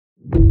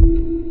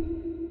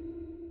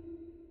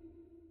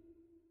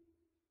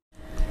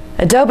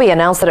Adobe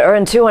announced that it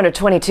earned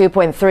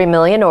 $222.3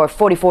 million or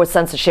 44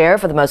 cents a share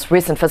for the most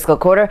recent fiscal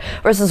quarter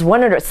versus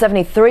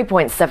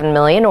 $173.7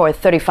 million or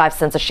 35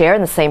 cents a share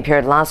in the same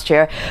period last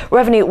year.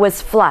 Revenue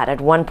was flat at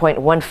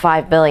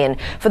 $1.15 billion.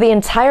 For the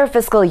entire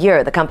fiscal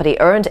year, the company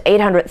earned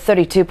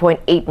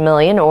 $832.8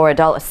 million or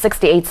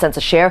 $1.68 a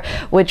share,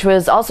 which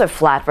was also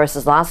flat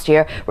versus last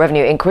year.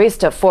 Revenue increased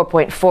to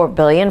 $4.4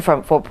 billion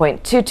from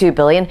 $4.22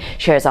 billion.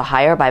 Shares are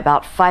higher by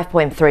about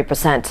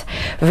 5.3%.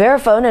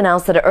 Verifone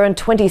announced that it earned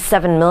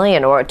 $27 million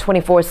or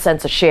 24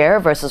 cents a share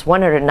versus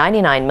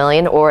 $199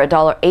 million or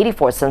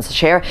 $1.84 a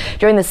share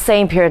during the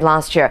same period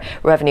last year.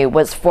 Revenue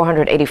was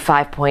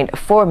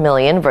 $485.4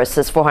 million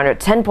versus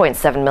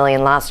 $410.7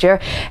 million last year.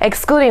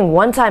 Excluding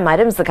one-time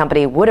items, the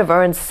company would have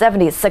earned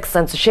 76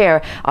 cents a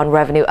share on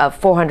revenue of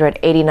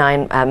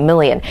 $489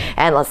 million.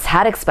 Analysts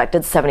had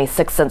expected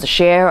 76 cents a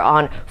share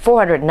on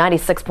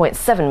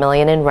 $496.7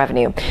 million in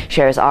revenue.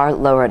 Shares are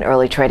lower in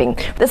early trading.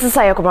 This is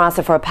Sayoko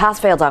Marasa for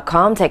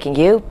PassFail.com, taking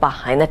you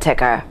behind the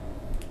ticker.